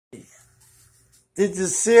Did you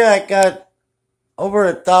see I got over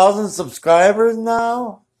 1,000 subscribers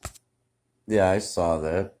now? Yeah, I saw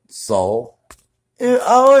that. So? You're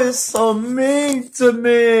always so mean to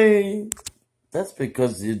me. That's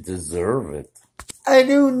because you deserve it. I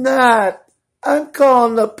do not. I'm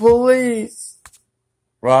calling the police.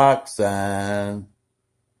 Roxanne,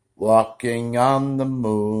 walking on the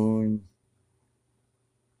moon.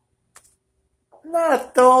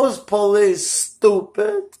 Not those police,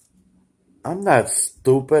 stupid. I'm not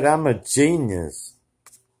stupid, I'm a genius.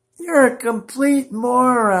 You're a complete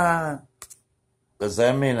moron. Does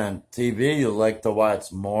that mean on TV you like to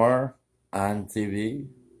watch more on TV?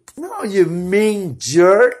 No, you mean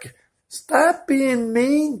jerk. Stop being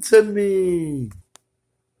mean to me.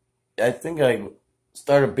 I think I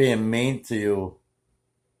started being mean to you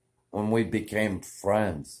when we became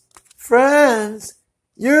friends. Friends?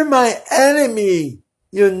 You're my enemy,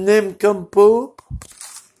 you nincompoop.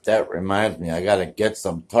 That reminds me, I gotta get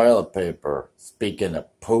some toilet paper. Speaking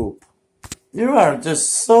of poop. You are just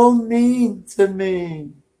so mean to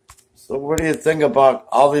me. So what do you think about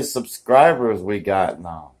all these subscribers we got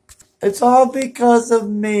now? It's all because of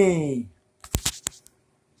me.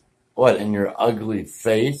 What, in your ugly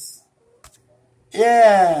face?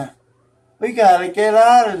 Yeah, we gotta get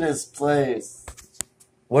out of this place.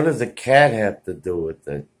 What does a cat have to do with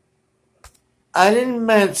it? I didn't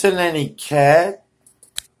mention any cat.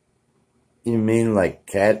 You mean like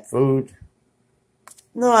cat food?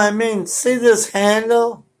 No, I mean, see this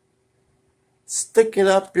handle? Stick it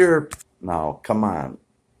up your... No, come on.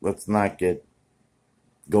 Let's not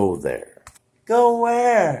go there. Go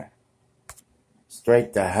where?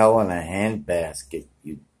 Straight to hell in a handbasket,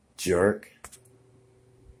 you jerk.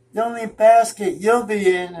 The only basket you'll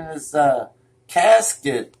be in is a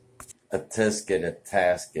casket. A tisket, a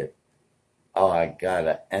tasket. Oh, I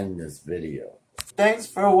gotta end this video. Thanks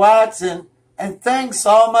for watching, and thanks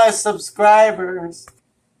all my subscribers.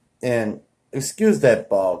 And excuse that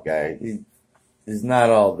bald guy. He's not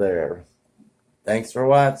all there. Thanks for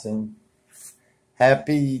watching.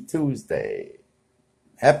 Happy Tuesday.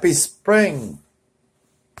 Happy spring.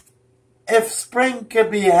 If spring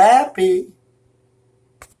could be happy.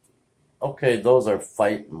 Okay, those are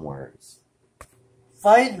fighting words.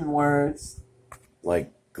 Fighting words?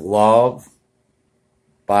 Like glove,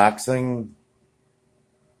 boxing.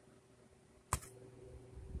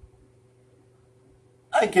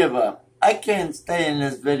 I give up. I can't stay in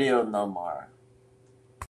this video no more.